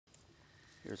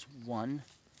There's one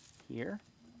here.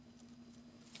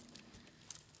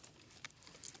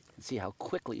 And see how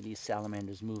quickly these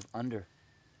salamanders move under.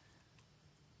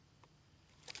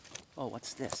 Oh,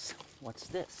 what's this? What's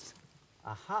this?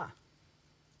 Aha!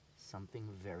 Something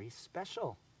very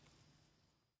special.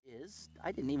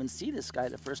 I didn't even see this guy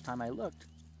the first time I looked.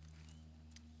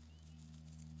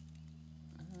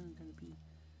 I'm going to be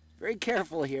very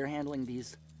careful here handling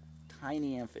these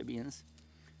tiny amphibians.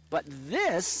 But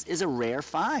this is a rare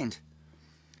find.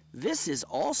 This is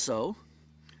also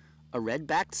a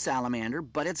red-backed salamander,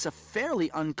 but it's a fairly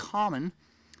uncommon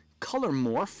color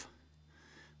morph.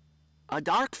 A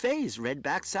dark phase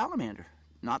red-backed salamander,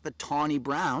 not the tawny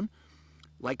brown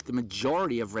like the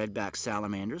majority of red-backed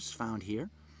salamanders found here.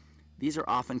 These are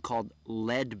often called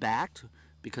lead-backed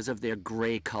because of their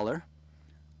gray color.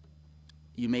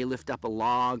 You may lift up a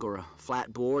log or a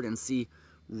flat board and see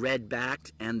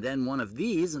red-backed and then one of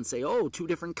these and say, oh, two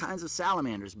different kinds of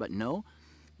salamanders. But no,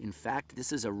 in fact,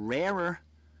 this is a rarer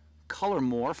color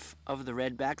morph of the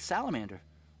red-backed salamander,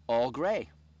 all gray,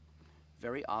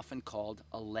 very often called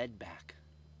a lead-back.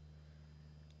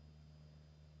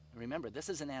 Remember, this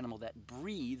is an animal that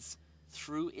breathes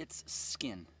through its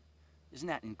skin. Isn't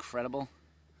that incredible?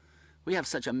 We have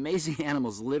such amazing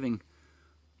animals living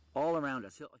all around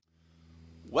us.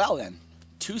 Well then,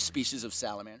 two species of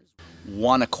salamanders.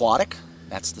 One aquatic,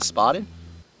 that's the spotted.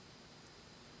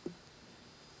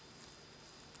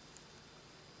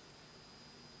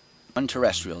 One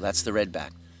terrestrial, that's the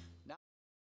redback.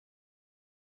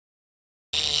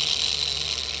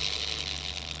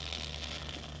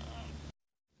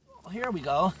 Well, here we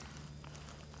go.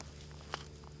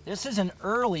 This is an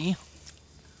early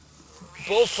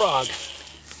bullfrog.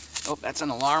 Oh, that's an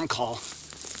alarm call.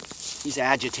 He's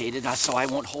agitated, so I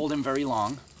won't hold him very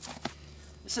long.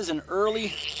 This is an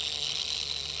early...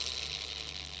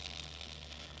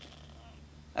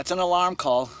 That's an alarm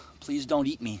call. Please don't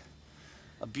eat me.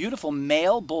 A beautiful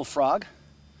male bullfrog.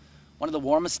 One of the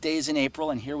warmest days in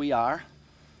April, and here we are.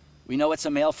 We know it's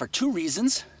a male for two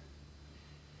reasons.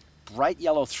 Bright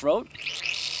yellow throat.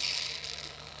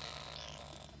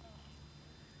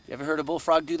 You ever heard a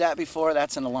bullfrog do that before?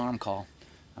 That's an alarm call.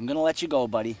 I'm going to let you go,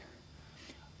 buddy.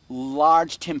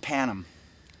 Large tympanum.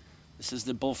 This is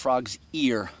the bullfrog's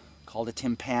ear, called a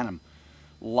tympanum.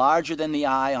 Larger than the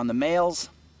eye on the males,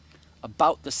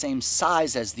 about the same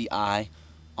size as the eye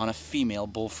on a female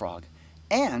bullfrog.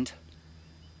 And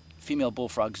female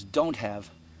bullfrogs don't have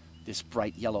this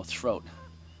bright yellow throat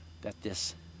that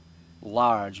this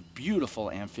large, beautiful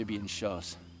amphibian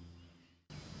shows.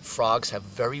 Frogs have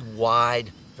very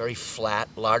wide, very flat,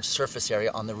 large surface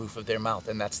area on the roof of their mouth,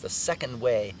 and that's the second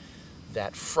way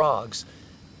that frogs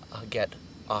get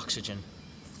oxygen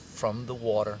from the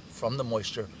water, from the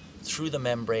moisture, through the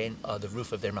membrane of the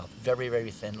roof of their mouth. Very,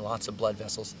 very thin, lots of blood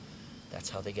vessels. That's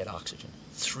how they get oxygen,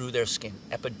 through their skin,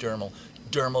 epidermal,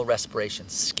 dermal respiration,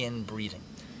 skin breathing.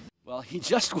 Well, he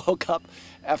just woke up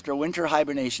after winter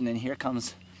hibernation, and here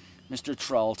comes Mr.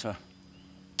 Trull to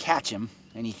catch him,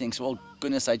 and he thinks, well,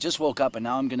 goodness, I just woke up and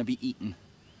now I'm going to be eaten.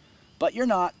 But you're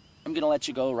not. I'm going to let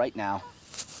you go right now.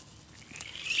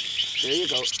 There you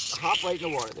go. Hop right in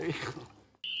the water. There you go.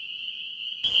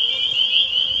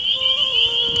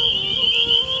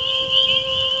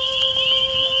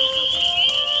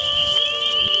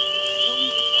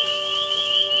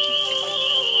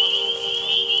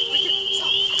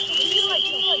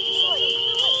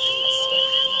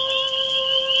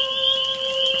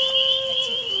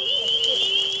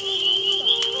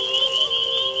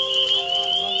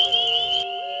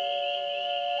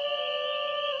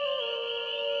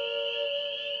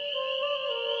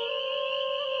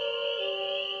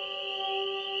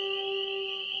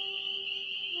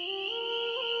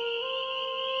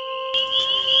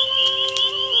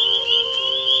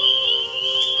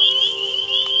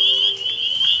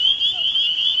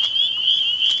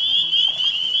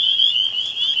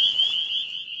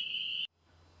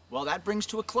 Well, that brings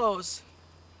to a close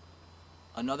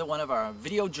another one of our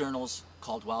video journals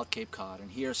called Wild Cape Cod.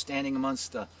 And here, standing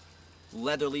amongst the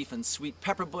leatherleaf and sweet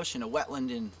pepper bush in a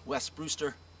wetland in West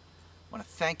Brewster, I want to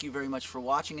thank you very much for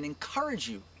watching and encourage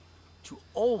you to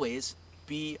always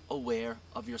be aware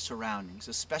of your surroundings,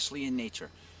 especially in nature.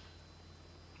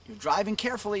 You're driving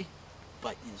carefully,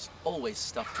 but there's always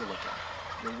stuff to look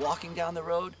at. You're walking down the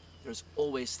road, there's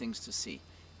always things to see.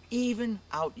 Even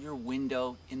out your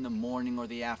window in the morning or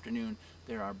the afternoon,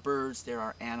 there are birds, there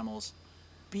are animals.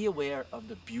 Be aware of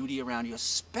the beauty around you,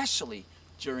 especially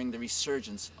during the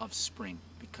resurgence of spring,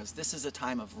 because this is a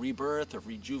time of rebirth, of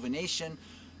rejuvenation,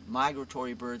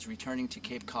 migratory birds returning to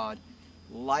Cape Cod.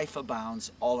 Life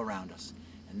abounds all around us.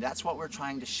 And that's what we're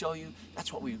trying to show you.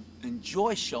 That's what we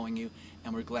enjoy showing you,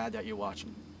 and we're glad that you're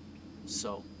watching.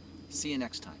 So, see you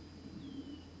next time.